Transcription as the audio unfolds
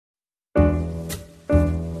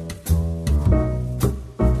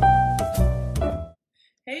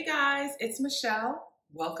Hey guys, it's Michelle.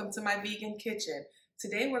 Welcome to my vegan kitchen.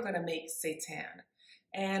 Today we're going to make seitan.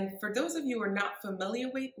 And for those of you who are not familiar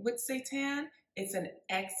with seitan, it's an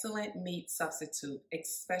excellent meat substitute,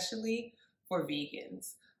 especially for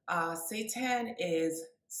vegans. Seitan is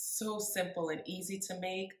so simple and easy to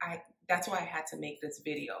make. That's why I had to make this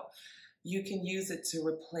video. You can use it to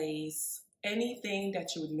replace anything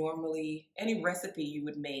that you would normally, any recipe you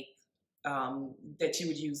would make that you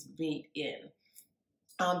would use meat in.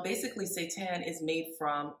 Basically, seitan is made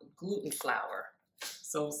from gluten flour.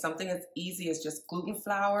 So something as easy as just gluten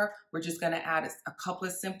flour. We're just going to add a couple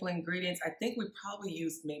of simple ingredients. I think we probably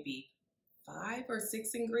used maybe 5 or 6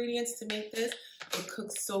 ingredients to make this. It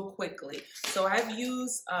cooks so quickly. So I've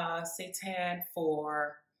used seitan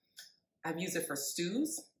I've used it for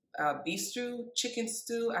stews, beef stew, chicken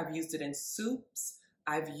stew. I've used it in soups.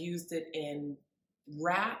 I've used it in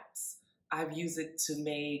wraps. I've used it to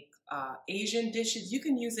make Asian dishes. You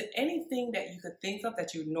can use it, anything that you could think of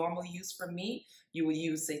that you would normally use for meat, you would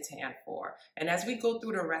use seitan for. And as we go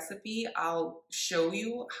through the recipe, I'll show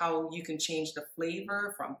you how you can change the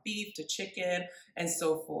flavor from beef to chicken and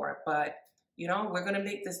so forth. But you know, we're gonna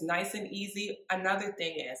make this nice and easy. Another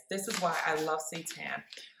thing is, this is why I love seitan.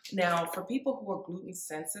 Now, for people who are gluten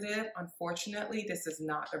sensitive, unfortunately, this is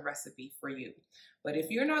not a recipe for you. But if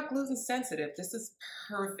you're not gluten sensitive, this is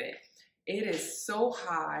perfect. It is so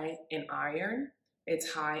high in iron,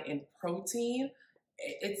 it's high in protein,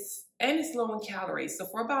 it's low in calories. So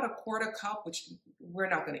for about a quarter cup, which we're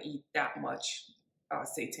not going to eat that much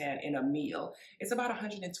seitan in a meal, it's about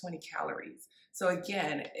 120 calories. So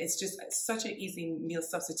again, it's just such an easy meal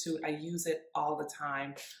substitute. I use it all the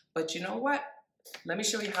time. But you know what? Let me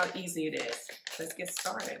show you how easy it is. Let's get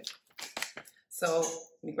started. So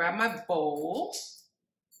let me grab my bowl.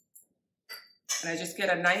 And I just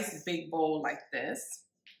get a nice big bowl like this.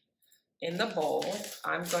 In the bowl,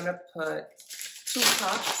 I'm gonna put 2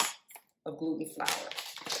 cups of gluten flour.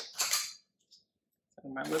 So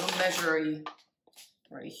my little measuring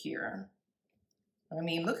right here. I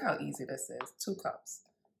mean, look how easy this is, 2 cups.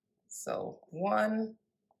 So 1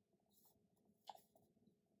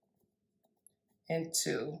 and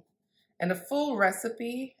 2. And the full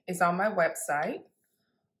recipe is on my website.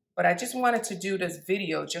 But I just wanted to do this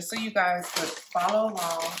video just so you guys could follow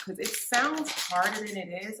along, because it sounds harder than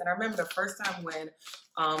it is. And I remember the first time when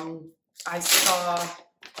I saw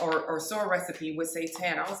a recipe with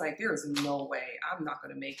seitan, I was like, there's no way I'm not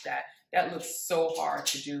going to make that. That looks so hard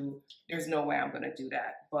to do. There's no way I'm going to do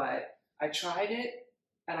that. But I tried it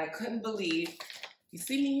and I couldn't believe. You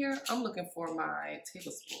see me here? I'm looking for my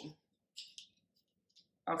tablespoon.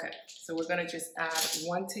 Okay, so we're gonna just add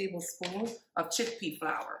 1 tablespoon of chickpea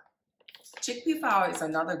flour. Chickpea flour is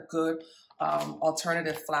another good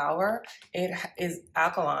alternative flour. It is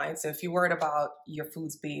alkaline, so if you're worried about your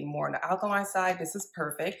foods being more on the alkaline side, this is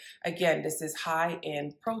perfect. Again, this is high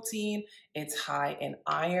in protein, it's high in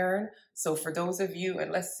iron. So for those of you,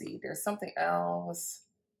 and let's see, there's something else,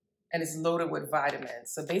 and it's loaded with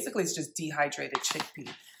vitamins. So basically it's just dehydrated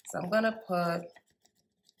chickpea. So I'm gonna put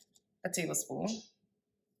a tablespoon.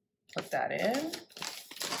 Put that in.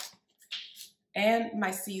 And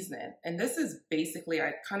my seasoning. And this is basically,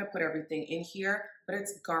 I kind of put everything in here, but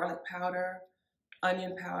it's garlic powder,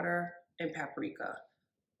 onion powder, and paprika.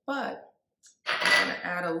 But I'm gonna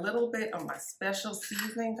add a little bit of my special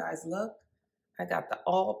seasoning. Guys, look, I got the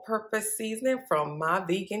all-purpose seasoning from my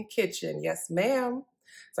vegan kitchen. Yes, ma'am.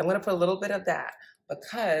 So I'm gonna put a little bit of that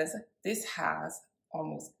because this has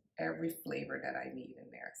almost every flavor that I need in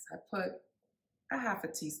there. So I put a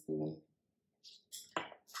 1/2 teaspoon.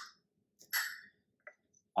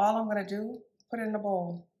 All I'm gonna do, put it in the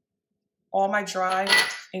bowl. All my dry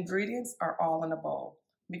ingredients are all in the bowl.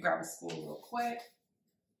 Let me grab a spoon real quick.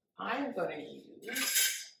 I'm gonna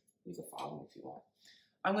use, you can follow me if you want.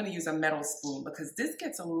 I'm gonna use a metal spoon because this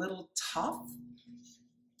gets a little tough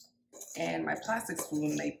and my plastic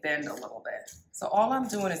spoon may bend a little bit. So all I'm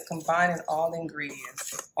doing is combining all the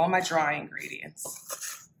ingredients, all my dry ingredients.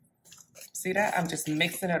 See that? I'm just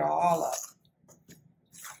mixing it all up.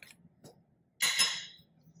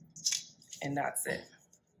 And that's it.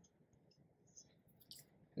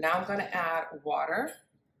 Now I'm gonna add water,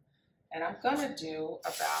 and I'm gonna do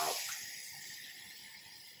about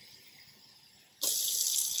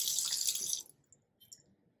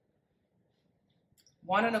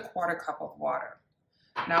one and a quarter cup of water.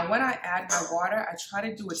 Now, when I add my water, I try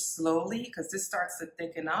to do it slowly because this starts to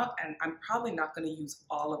thicken up, and I'm probably not going to use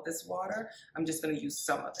all of this water. I'm just going to use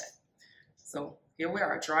some of it. So here we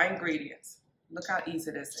are, dry ingredients. Look how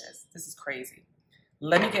easy this is. This is crazy.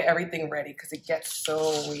 Let me get everything ready because it gets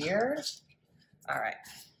so weird. All right.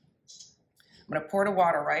 I'm gonna pour the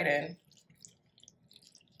water right in.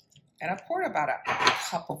 And I poured about a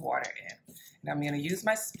cup of water in. And I'm gonna use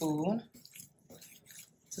my spoon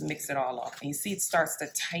to mix it all up. And you see it starts to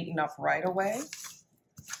tighten up right away.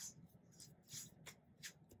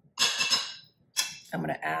 I'm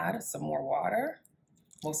gonna add some more water,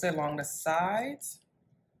 mostly along the sides.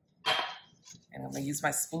 And I'm gonna use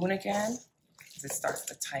my spoon again as it starts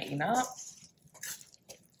to tighten up.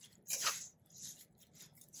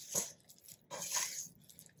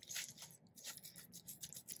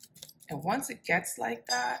 And once it gets like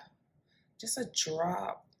that, just a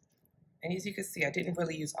drop. And as you can see, I didn't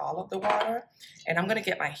really use all of the water. And I'm gonna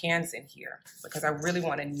get my hands in here because I really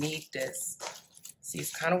wanna knead this. See,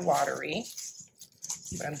 it's kind of watery,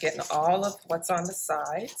 but I'm getting all of what's on the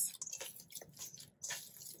sides.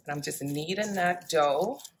 And I'm just kneading that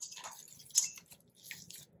dough.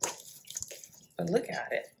 But look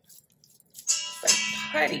at it, it's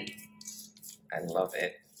like putty. I love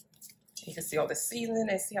it. You can see all the seasoning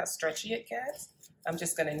and see how stretchy it gets. I'm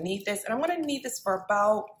just gonna knead this, and I'm gonna knead this for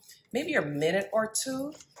about maybe a minute or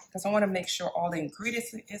two because I wanna make sure all the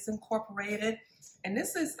ingredients is incorporated. And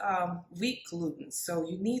this is wheat gluten, so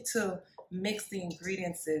you need to mix the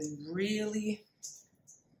ingredients in really,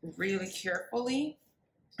 really carefully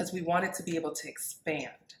because we want it to be able to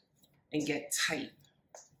expand and get tight.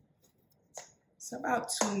 So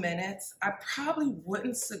about 2 minutes. I probably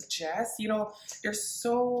wouldn't suggest, you know, there's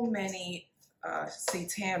so many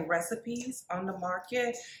seitan recipes on the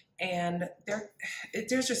market, and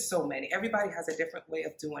there's just so many. Everybody has a different way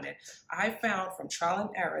of doing it. I found from trial and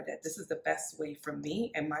error that this is the best way for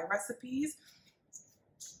me and my recipes.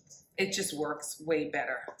 It just works way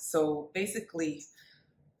better. So basically,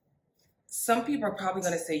 some people are probably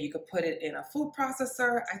going to say you could put it in a food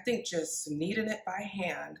processor. I think just kneading it by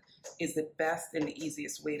hand is the best and the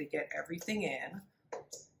easiest way to get everything in.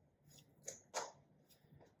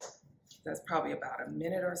 That's probably about a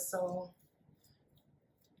minute or so.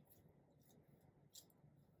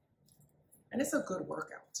 And it's a good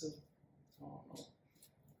workout too,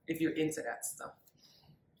 if you're into that stuff.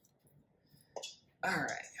 All right.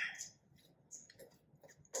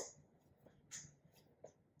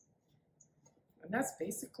 And that's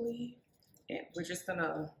basically it. We're just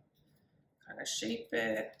gonna kind of shape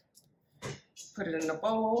it, put it in a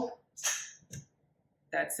bowl.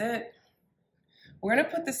 That's it. We're gonna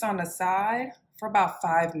put this on the side for about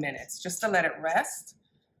 5 minutes, just to let it rest.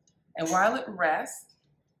 And while it rests,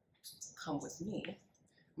 come with me.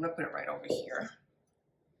 I'm gonna put it right over here.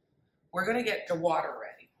 We're gonna get the water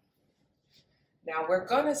ready. Now we're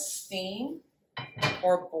gonna steam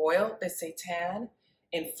or boil the seitan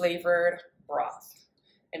in flavored broth.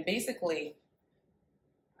 And basically,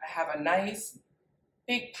 I have a nice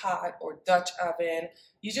big pot or Dutch oven.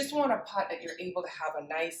 You just want a pot that you're able to have a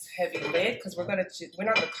nice heavy lid because we're not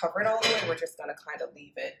gonna cover it all the way. We're just gonna kind of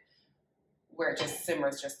leave it where it just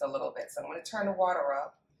simmers just a little bit. So I'm gonna turn the water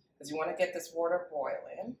up because you want to get this water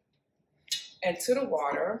boiling. And to the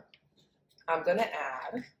water, I'm gonna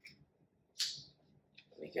add,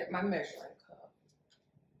 let me get my measuring cup.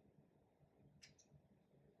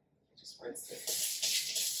 Just rinse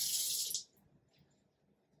this.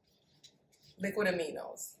 Liquid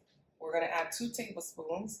aminos. We're gonna add 2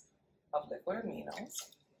 tablespoons of liquid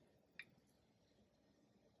aminos.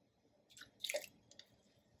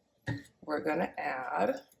 We're gonna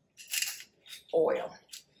add oil.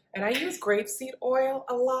 And I use grapeseed oil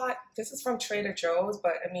a lot. This is from Trader Joe's,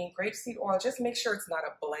 but I mean, grapeseed oil, just make sure it's not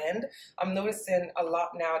a blend. I'm noticing a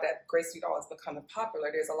lot now that grapeseed oil is becoming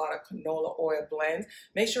popular. There's a lot of canola oil blends.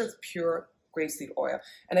 Make sure it's pure grapeseed oil.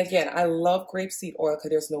 And again, I love grapeseed oil because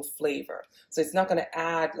there's no flavor. So it's not gonna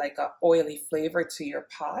add like a oily flavor to your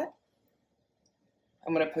pot.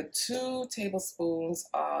 I'm gonna put 2 tablespoons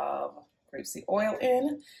of grapeseed oil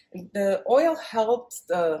in. The oil helps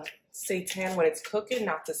the seitan when it's cooking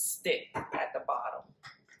not to stick at the bottom.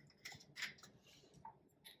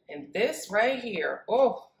 And this right here,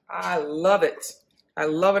 oh, I love it. I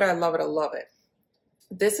love it, I love it, I love it.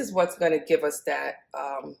 This is what's gonna give us that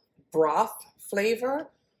broth flavor.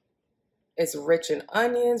 It's rich in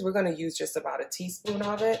onions. We're gonna use just about a teaspoon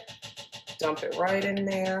of it. Dump it right in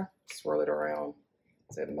there, swirl it around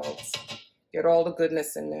so it melts. Get all the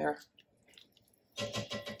goodness in there.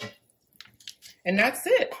 And that's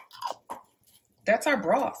it. That's our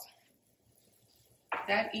broth.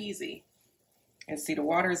 That easy. And see, the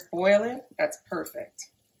water is boiling. That's perfect.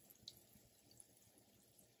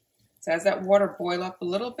 So as that water boils up a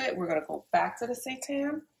little bit, we're gonna go back to the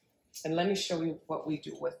seitan, and let me show you what we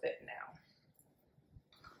do with it now.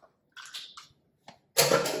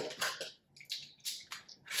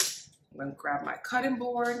 I'm gonna grab my cutting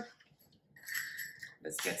board.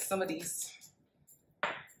 let's get some of these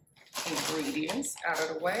ingredients out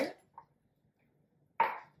of the way.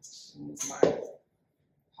 Move my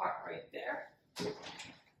pot right there.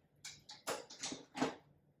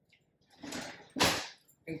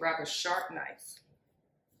 And grab a sharp knife.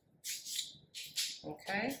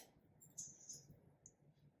 Okay.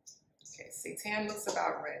 Okay, seitan looks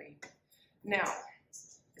about ready. Now,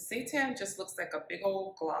 the seitan just looks like a big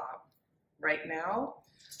old glob right now.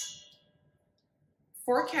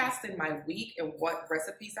 Forecasting my week and what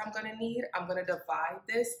recipes I'm gonna need, I'm gonna divide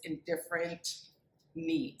this in different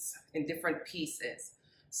needs, in different pieces.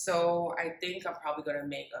 So I think I'm probably gonna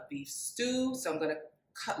make a beef stew. So I'm gonna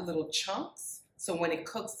cut little chunks. So when it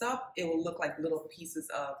cooks up, it will look like little pieces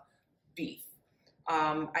of beef.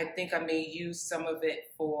 I think I may use some of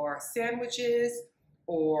it for sandwiches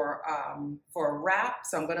or for a wrap.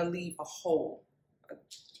 So I'm gonna leave a whole,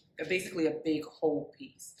 basically a big whole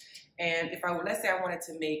piece. And if I, let's say I wanted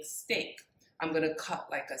to make steak, I'm gonna cut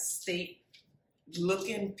like a steak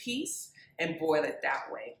looking piece and boil it that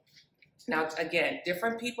way. Now, again,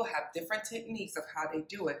 different people have different techniques of how they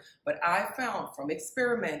do it, but I found from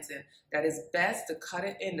experimenting that it's best to cut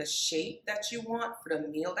it in the shape that you want for the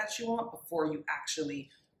meal that you want before you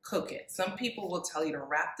actually cook it. Some people will tell you to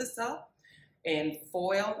wrap this up in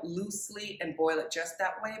foil loosely and boil it just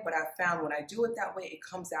that way, but I found when I do it that way, it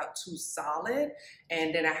comes out too solid,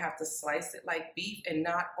 and then I have to slice it like beef, and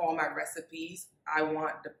not all my recipes, I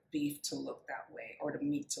want the beef to look that way or the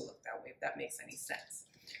meat to look that way, if that makes any sense.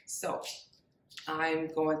 So I'm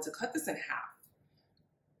going to cut this in half,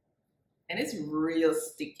 and it's real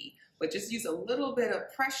sticky, but just use a little bit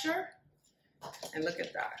of pressure, and look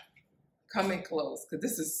at that. Coming close, because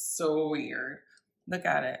this is so weird. Look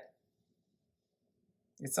at it.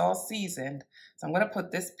 It's all seasoned. So I'm gonna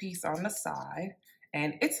put this piece on the side,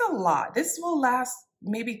 and it's a lot. This will last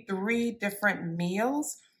maybe 3 different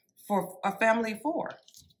meals for a family of 4.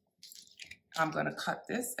 I'm gonna cut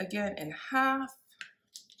this again in half,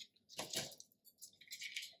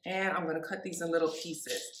 and I'm gonna cut these in little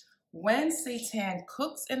pieces. When seitan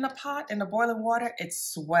cooks in the pot, in the boiling water, it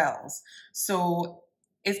swells. So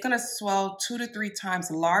it's gonna swell 2 to 3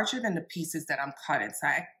 times larger than the pieces that I'm cutting. So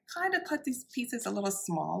I kind of cut these pieces a little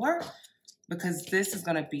smaller because this is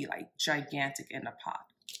gonna be like gigantic in the pot.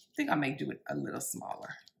 I think I may do it a little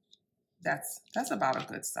smaller. That's about a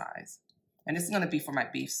good size. And this is gonna be for my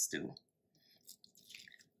beef stew.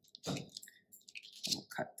 We'll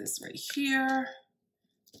cut this right here.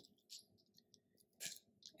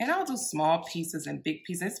 And I'll do small pieces and big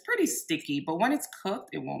pieces. It's pretty sticky, but when it's cooked,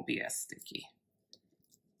 it won't be as sticky.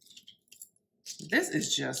 This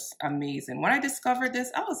is just amazing. When I discovered this,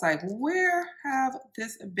 I was like, where have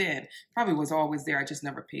this been? Probably was always there, I just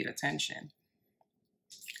never paid attention.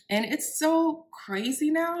 And it's so crazy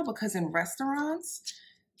now because in restaurants,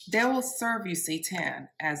 they will serve you seitan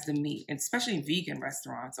as the meat, especially in vegan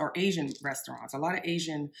restaurants or Asian restaurants. A lot of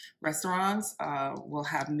Asian restaurants will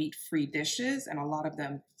have meat-free dishes, and a lot of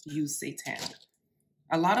them use seitan.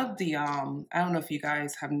 A lot of the, I don't know if you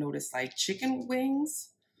guys have noticed, like chicken wings,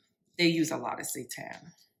 they use a lot of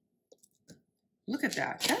seitan. Look at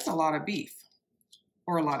that. That's a lot of beef,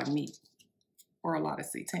 or a lot of meat, or a lot of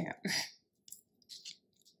seitan.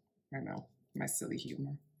 I know, my silly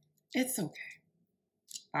humor. It's okay.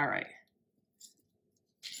 All right.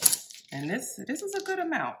 And this is a good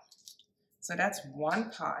amount. So that's one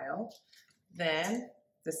pile. Then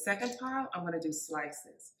the second pile, I'm gonna do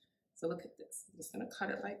slices. So look at this. I'm just gonna cut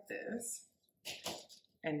it like this.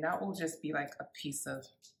 And that will just be like a piece of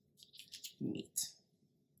meat.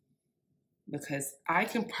 Because I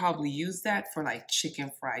can probably use that for like chicken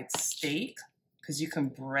fried steak, because you can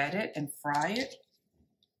bread it and fry it.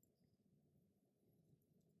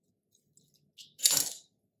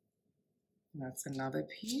 That's another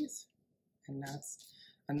piece, and that's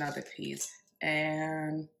another piece.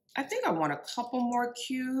 And I think I want a couple more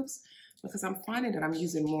cubes because I'm finding that I'm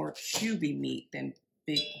using more cubey meat than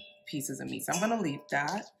big pieces of meat. So I'm gonna leave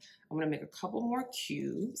that. I'm gonna make a couple more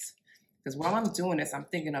cubes because while I'm doing this, I'm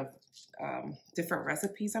thinking of different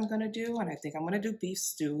recipes I'm gonna do. And I think I'm gonna do beef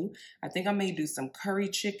stew. I think I may do some curry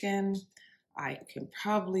chicken. I can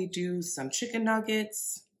probably do some chicken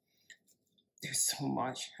nuggets. There's so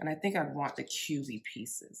much. And I think I'd want the cubey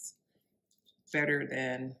pieces better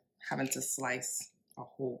than having to slice a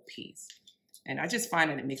whole piece. And I just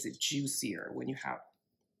find that it makes it juicier when you have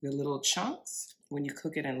the little chunks, when you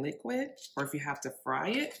cook it in liquid, or if you have to fry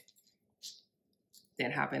it,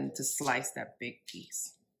 than having to slice that big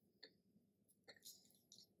piece.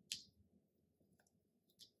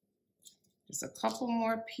 Just a couple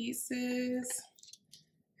more pieces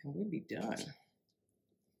and we'll be done.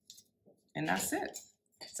 And that's it.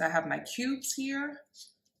 So I have my cubes here.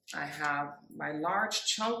 I have my large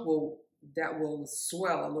chunk that will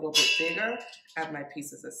swell a little bit bigger. I have my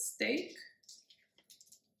pieces of steak.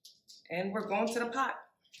 And we're going to the pot.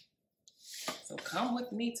 So come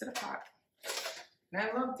with me to the pot. And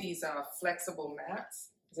I love these flexible mats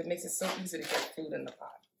because it makes it so easy to get food in the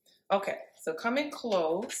pot. Okay, so come in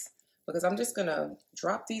close because I'm just gonna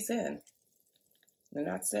drop these in. And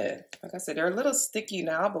that's it. Like I said, they're a little sticky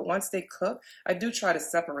now, but once they cook, I do try to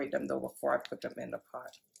separate them though before I put them in the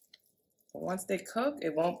pot. But once they cook,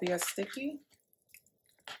 it won't be as sticky.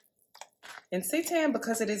 And seitan,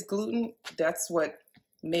 because it is gluten, that's what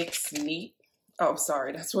makes meat, oh,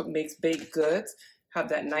 sorry, that's what makes baked goods have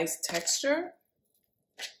that nice texture.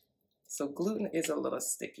 So gluten is a little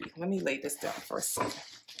sticky. Let me lay this down for a second.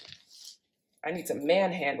 I need to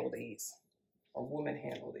manhandle these, or woman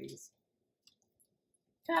handle these.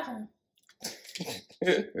 I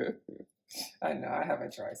know, I have a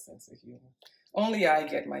dry sense of humor. Only I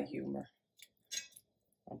get my humor.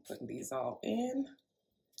 I'm putting these all in.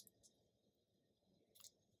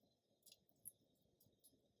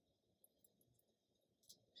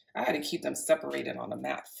 I had to keep them separated on the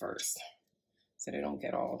mat first so they don't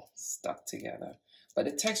get all stuck together. But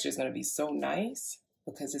the texture is going to be so nice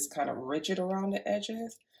because it's kind of rigid around the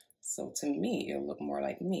edges. So to me, it'll look more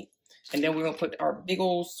like meat. And then we're going to put our big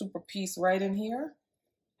old super piece right in here.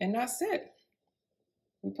 And that's it.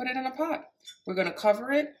 We put it in a pot. We're going to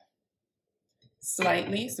cover it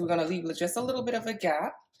slightly. So we're going to leave just a little bit of a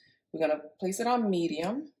gap. We're going to place it on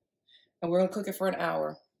medium. And we're going to cook it for an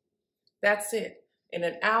hour. That's it. In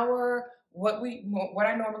an hour, what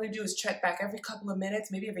I normally do is check back every couple of minutes,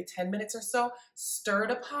 maybe every 10 minutes or so. Stir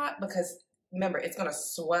the pot because remember, it's going to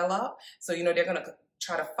swell up. So, you know, they're going to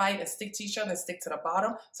try to fight and stick to each other and stick to the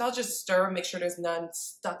bottom. So I'll just stir, make sure there's none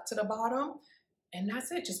stuck to the bottom. And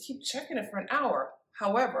that's it. Just keep checking it for an hour.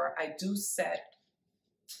 However, I do set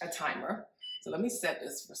a timer. So let me set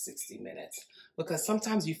this for 60 minutes because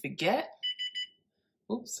sometimes you forget.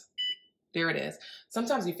 Oops, there it is.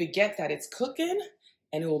 Sometimes you forget that it's cooking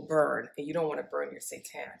and it will burn. And you don't want to burn your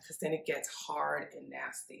seitan because then it gets hard and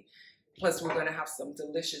nasty. Plus, we're going to have some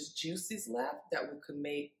delicious juices left that we could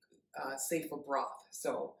make safe for broth.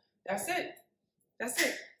 So that's it. That's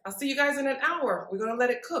it. I'll see you guys in an hour. We're going to let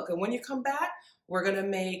it cook. And when you come back, we're going to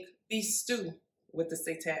make beef stew with the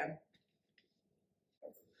seitan.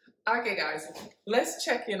 Okay, guys, let's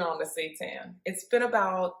check in on the seitan. It's been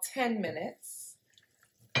about 10 minutes.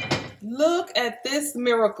 Look at this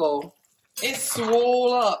miracle. It's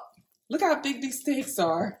swole up. Look how big these steaks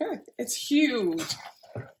are. It's huge.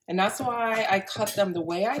 And that's why I cut them the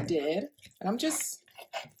way I did. And I'm just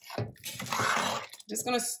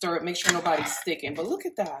gonna stir it, make sure nobody's sticking. But look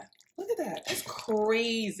at that. Look at that. It's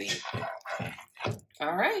crazy.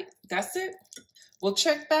 All right, that's it. We'll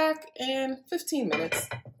check back in 15 minutes.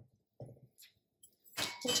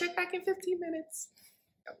 We'll check back in 15 minutes.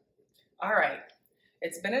 All right,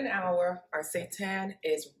 it's been an hour. Our seitan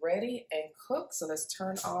is ready and cooked. So let's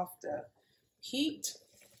turn off the heat.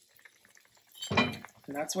 And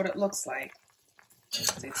that's what it looks like.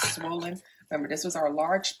 It's swollen. Remember, this was our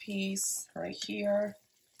large piece right here.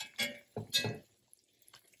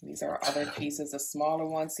 These are our other pieces, the smaller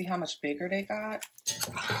ones. See how much bigger they got?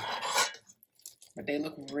 But they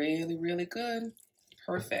look really, really good.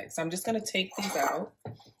 Perfect. So I'm just going to take these out.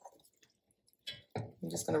 I'm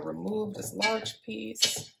just going to remove this large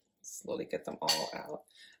piece. Slowly get them all out.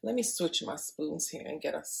 Let me switch my spoons here and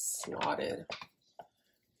get us slotted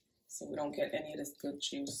so we don't get any of this good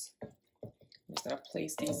juice. I'm just going to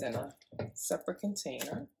place these in a separate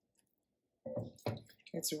container.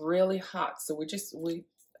 It's really hot, so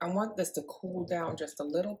I want this to cool down just a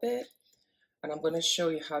little bit, and I'm going to show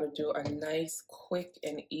you how to do a nice, quick,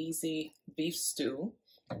 and easy beef stew.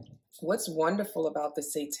 What's wonderful about the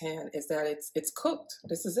seitan is that it's cooked.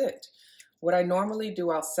 This is it. What I normally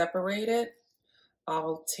do, I'll separate it.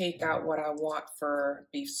 I'll take out what I want for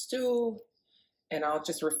beef stew, and I'll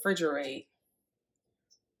just refrigerate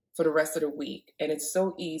for the rest of the week. And it's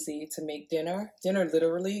so easy to make dinner. Dinner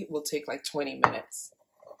literally will take like 20 minutes.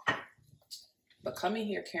 But come in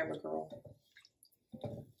here, camera girl.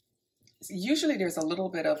 Usually there's a little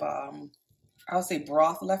bit of, I'll say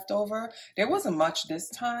broth left over. There wasn't much this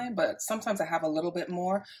time, but sometimes I have a little bit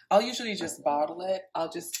more. I'll usually just bottle it.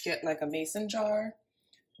 I'll just get like a mason jar,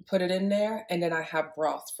 put it in there, and then I have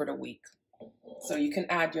broth for the week. So you can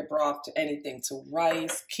add your broth to anything, to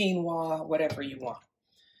rice, quinoa, whatever you want.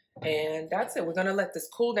 And that's it. We're going to let this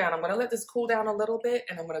cool down. I'm going to let this cool down a little bit,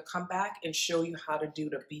 and I'm going to come back and show you how to do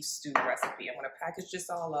the beef stew recipe. I'm going to package this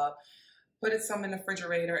all up, put it some in the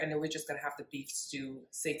refrigerator, and then we're just gonna have the beef stew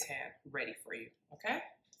seitan ready for you, okay?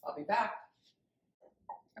 I'll be back.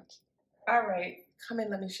 Okay. All right, come in,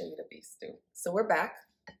 let me show you the beef stew. So we're back.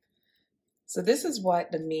 So this is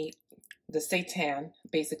what the meat, the seitan,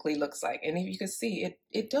 basically looks like. And if you can see,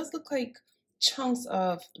 it does look like chunks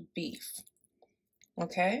of beef,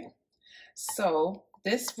 okay? So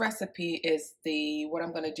this recipe is what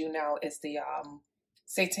I'm gonna do now is the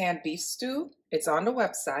seitan beef stew. It's on the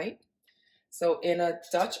website. So in a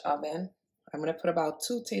Dutch oven, I'm gonna put about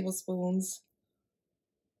 2 tablespoons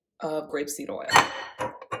of grapeseed oil.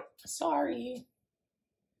 Sorry.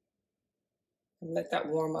 And let that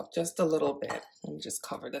warm up just a little bit. Let me just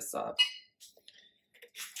cover this up.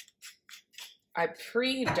 I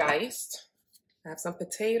pre-diced. I have some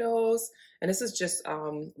potatoes, and this is just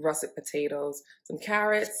russet potatoes, some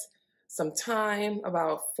carrots, some thyme,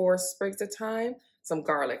 about 4 sprigs of thyme, some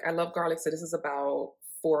garlic. I love garlic, so this is about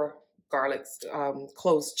 4 garlics,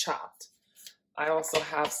 close chopped. I also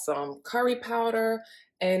have some curry powder,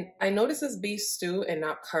 and I know this is beef stew and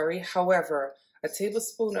not curry. However, a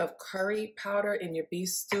tablespoon of curry powder in your beef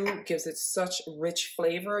stew gives it such rich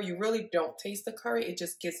flavor. You really don't taste the curry, it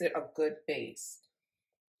just gives it a good base.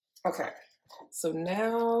 Okay, so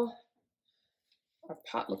now our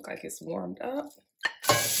pot looks like it's warmed up.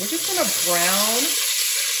 We're just gonna brown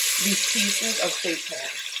these pieces of seitan.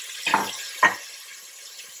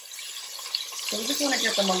 So we just want to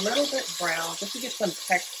get them a little bit brown just to get some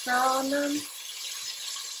texture on them.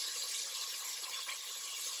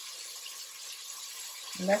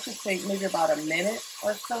 And that should take maybe about a minute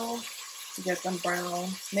or so to get them brown.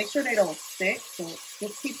 Make sure they don't stick, so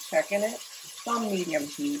just keep checking it. It's on medium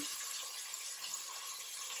heat.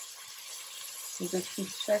 So just keep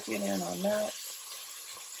checking in on that.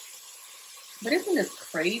 But isn't this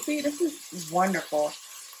crazy? This is wonderful.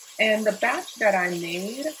 And the batch that I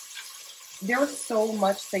made, there was so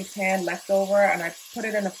much seitan left over, and I put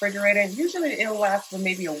it in the refrigerator. Usually it'll last for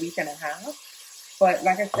maybe a week and a half. But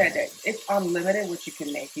like I said, it's unlimited what you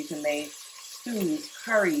can make. You can make stews,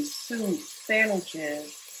 curries, soups,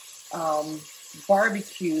 sandwiches,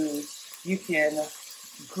 barbecues. You can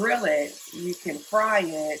grill it. You can fry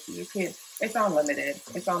it. It's unlimited.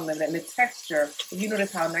 It's unlimited. And the texture, if you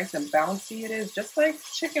notice how nice and bouncy it is, just like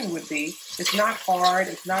chicken would be. It's not hard.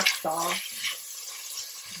 It's not soft.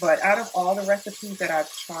 But out of all the recipes that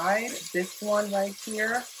I've tried, this one right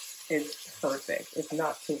here is perfect. It's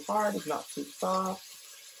not too hard. It's not too soft.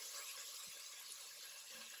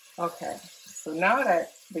 Okay. So now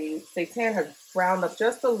that the seitan has browned up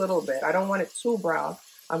just a little bit, I don't want it too brown.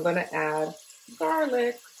 I'm going to add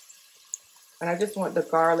garlic. And I just want the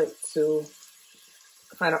garlic to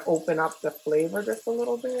kind of open up the flavor just a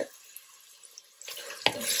little bit.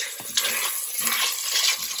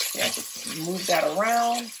 Yeah, just move that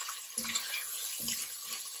around.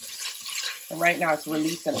 And right now it's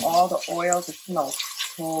releasing all the oils. It smells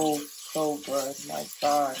so good. My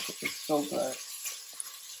God, this is so good.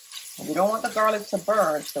 And we don't want the garlic to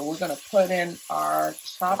burn, so we're going to put in our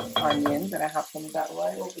chopped onions, and I have some of that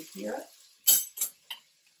right over here.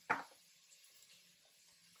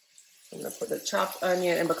 I'm going to put the chopped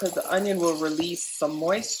onion, and because the onion will release some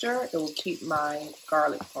moisture, it will keep my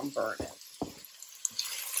garlic from burning.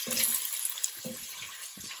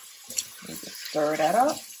 Just stir that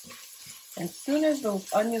up. And as soon as those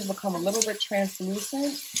onions become a little bit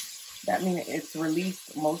translucent, that means it's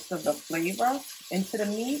released most of the flavor into the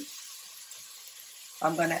meat.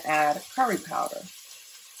 I'm going to add curry powder.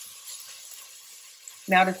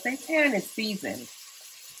 Now the seitan is seasoned.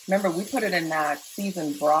 Remember, we put it in that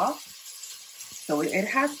seasoned broth, so it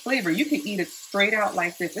has flavor. You can eat it straight out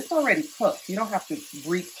like this. It's already cooked. You don't have to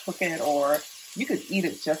re-cook it, or you could eat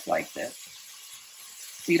it just like this.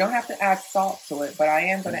 So you don't have to add salt to it, but I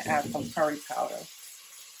am going to add some curry powder.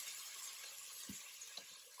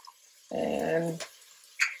 And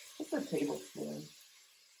just a tablespoon.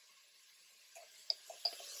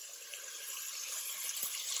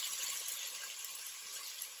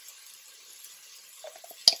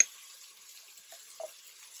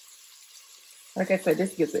 Like I said,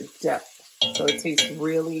 this gives it depth, so it tastes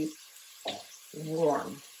really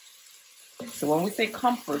warm. So when we say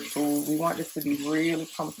comfort food, we want this to be really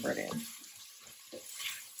comforting.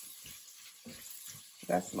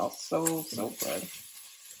 That smells so good.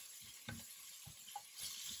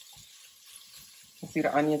 You see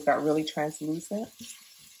the onions got really translucent?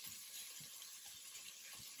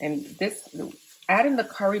 And this, adding the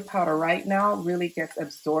curry powder right now really gets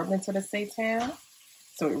absorbed into the seitan,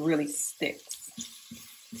 so it really sticks.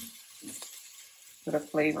 So the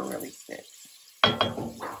flavor really sticks.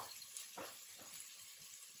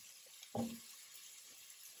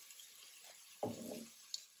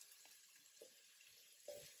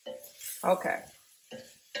 Okay.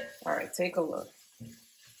 All right, take a look.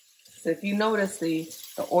 So if you notice the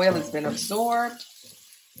oil has been absorbed,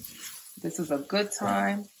 this is a good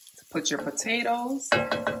time to put your potatoes.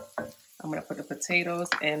 I'm going to put the potatoes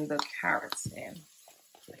and the carrots in.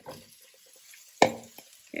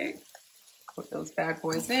 Okay. Put those bad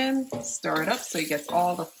boys in, stir it up so you get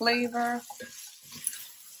all the flavor.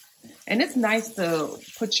 And it's nice to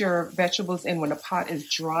put your vegetables in when the pot is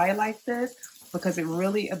dry like this because it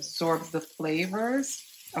really absorbs the flavors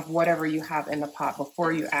of whatever you have in the pot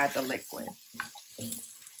before you add the liquid.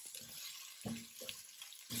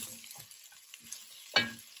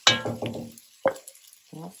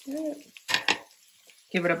 That's it.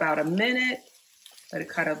 Give it about a minute. Let it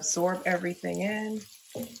kind of absorb everything in.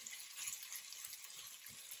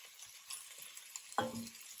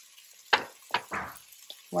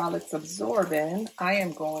 While it's absorbing, I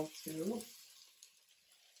am going to...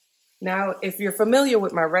 Now, if you're familiar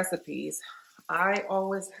with my recipes, I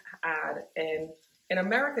always add, in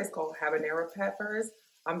America it's called habanero peppers.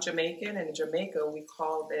 I'm Jamaican, and in Jamaica we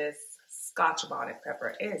call this Scotch bonnet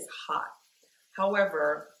pepper. It is hot.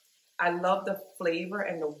 However, I love the flavor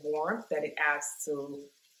and the warmth that it adds to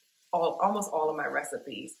almost all of my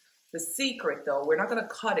recipes. The secret, though, we're not going to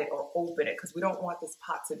cut it or open it because we don't want this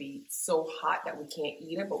pot to be so hot that we can't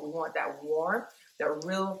eat it, but we want that warmth, that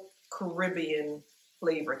real Caribbean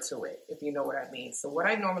flavor to it, if you know what I mean. So what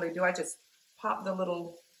I normally do, I just pop the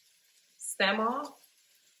little stem off,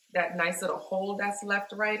 that nice little hole that's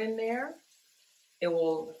left right in there. It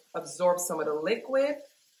will absorb some of the liquid.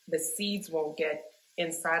 The seeds won't get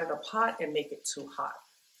inside of the pot and make it too hot.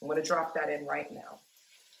 I'm going to drop that in right now.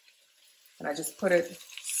 And I just put it,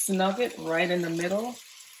 snug it right in the middle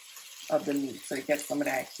of the meat so it gets some of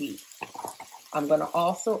that heat. I'm going to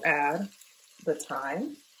also add the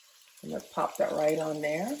thyme. I'm going to pop that right on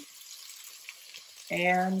there.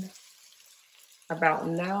 And about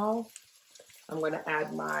now, I'm going to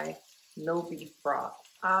add my no beef broth.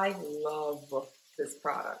 I love this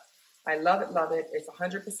product. I love it, love it. It's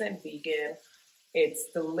 100% vegan. It's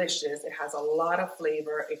delicious. It has a lot of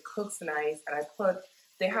flavor. It cooks nice. And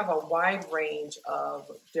they have a wide range of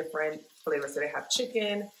different flavors. So they have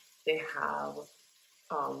chicken, they have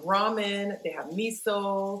ramen, they have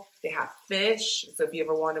miso, they have fish. So if you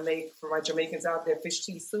ever want to make, for my Jamaicans out there, fish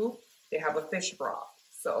tea soup, they have a fish broth.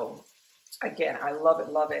 So again, I love it,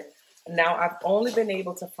 love it. Now I've only been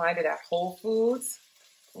able to find it at Whole Foods,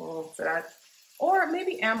 or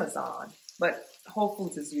maybe Amazon, but Whole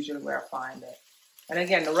Foods is usually where I find it. And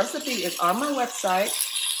again, the recipe is on my website.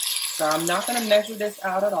 So I'm not going to measure this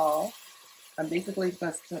out at all. I'm basically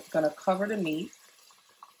just going to cover the meat.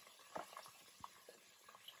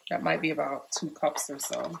 That might be about 2 cups or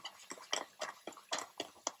so.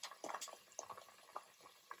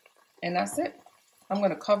 And that's it. I'm going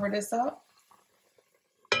to cover this up.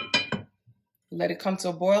 Let it come to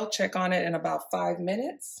a boil. Check on it in about 5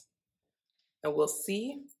 minutes. And we'll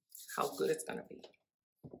see how good it's going to be.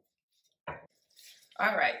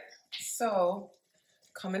 All right. So...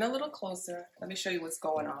 come in a little closer. Let me show you what's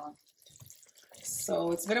going on.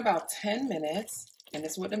 So it's been about 10 minutes, and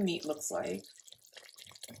this is what the meat looks like.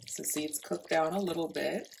 So see, it's cooked down a little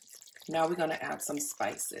bit. Now we're going to add some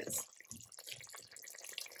spices.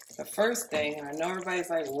 The first thing, and I know everybody's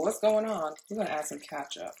like, well, what's going on? We're going to add some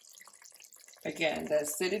ketchup. Again, the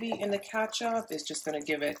acidity in the ketchup is just going to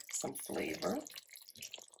give it some flavor.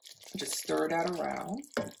 Just stir that around.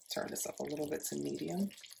 Turn this up a little bit to medium.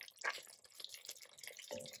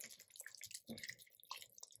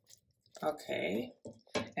 Okay,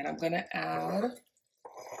 and I'm gonna add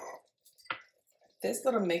this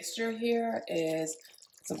little mixture here is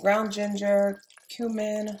some ground ginger,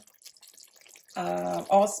 cumin,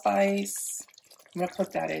 allspice. I'm gonna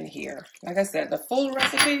put that in here. Like I said, the full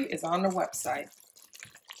recipe is on the website.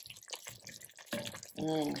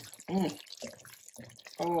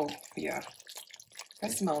 Oh yeah,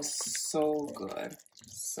 that smells so good,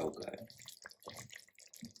 so good.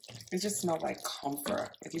 It just smells like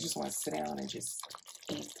comfort. Like you just want to sit down and just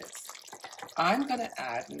eat this. I'm going to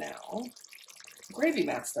add now Gravy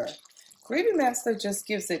Master. Gravy Master just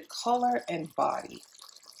gives it color and body.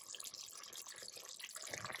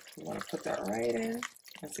 You want to put that right in.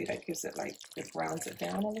 And see, that gives it like, it browns it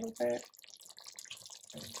down a little bit.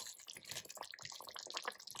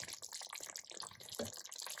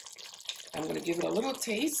 I'm going to give it a little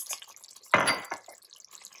taste.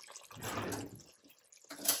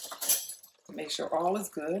 Make sure all is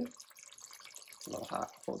good. It's a little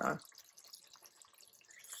hot. Hold on.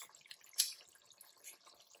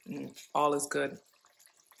 All is good.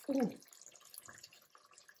 Ooh.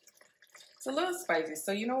 It's a little spicy.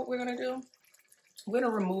 So you know what we're going to do? I'm gonna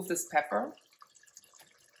remove this pepper.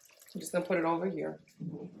 I'm just gonna put it over here.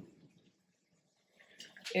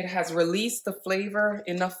 It has released the flavor,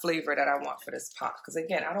 enough flavor that I want for this pot. Because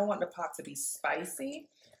again, I don't want the pot to be spicy.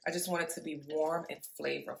 I just want it to be warm and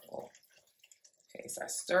flavorful. Okay, so I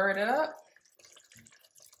stir it up.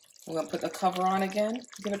 I'm gonna put the cover on again.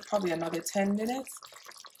 Give it probably another 10 minutes.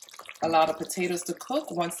 Allow the potatoes to cook.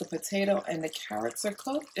 Once the potato and the carrots are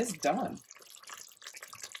cooked, it's done.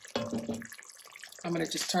 I'm gonna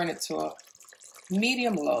just turn it to a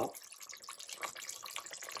medium low.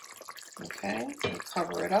 Okay,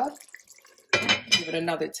 cover it up. Give it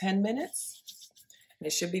another 10 minutes. And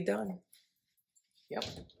it should be done. Yep.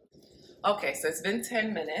 Okay, so it's been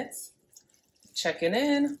 10 minutes. Checking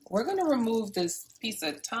in. We're gonna remove this piece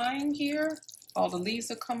of thyme here. All the leaves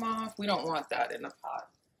will come off. We don't want that in the pot.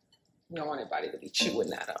 We don't want anybody to be chewing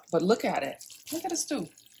that up. But look at it. Look at the stew.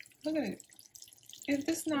 Look at it. Is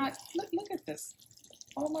this not, look at this.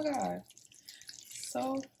 Oh my God.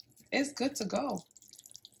 So it's good to go.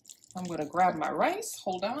 I'm gonna grab my rice.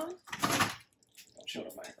 Hold on. Don't show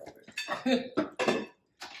the mic over.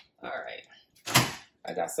 All right.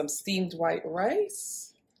 I got some steamed white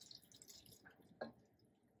rice.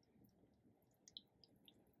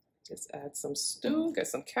 Just add some stew. Get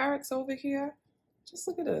some carrots over here. Just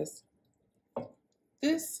look at this.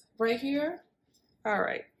 This right here. All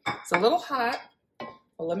right. It's a little hot.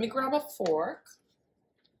 Well, let me grab a fork.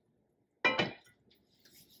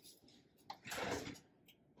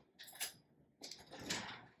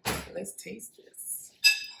 Let's taste this.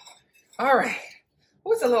 All right.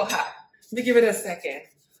 Oh, it's a little hot. Let me give it a second.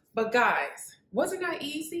 But guys, wasn't that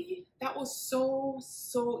easy? That was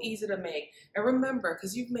so easy to make. And remember,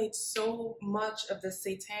 because you've made so much of the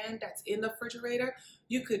seitan that's in the refrigerator,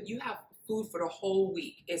 you have food for the whole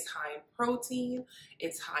week. It's high in protein.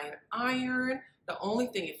 It's high in iron. The only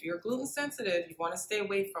thing, if you're gluten sensitive, you want to stay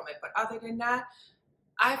away from it. But other than that,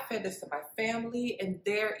 I fed this to my family, and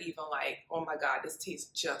they're even like, oh my God, this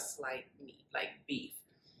tastes just like meat, like beef.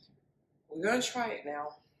 We're gonna try it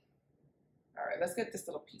now. All right, let's get this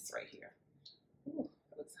little piece right here. Ooh,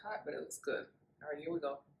 it looks hot, but it looks good. All right, here we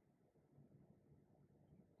go.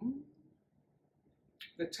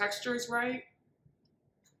 The texture is right.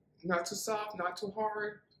 Not too soft, not too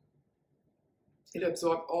hard. It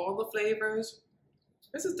absorbed all the flavors.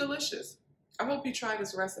 This is delicious. I hope you try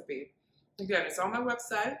this recipe. Again, it's on my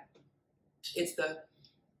website. It's the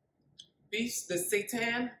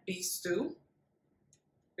seitan beef stew.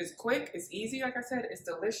 It's quick, it's easy, like I said, it's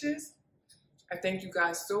delicious. I thank you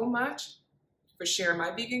guys so much for sharing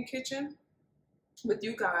my vegan kitchen with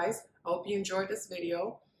you guys. I hope you enjoyed this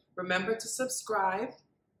video. Remember to subscribe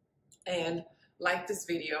and like this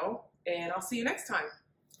video, and I'll see you next time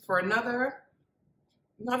for another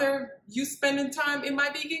you spending time in my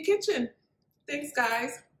vegan kitchen. Thanks,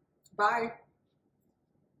 guys. Bye.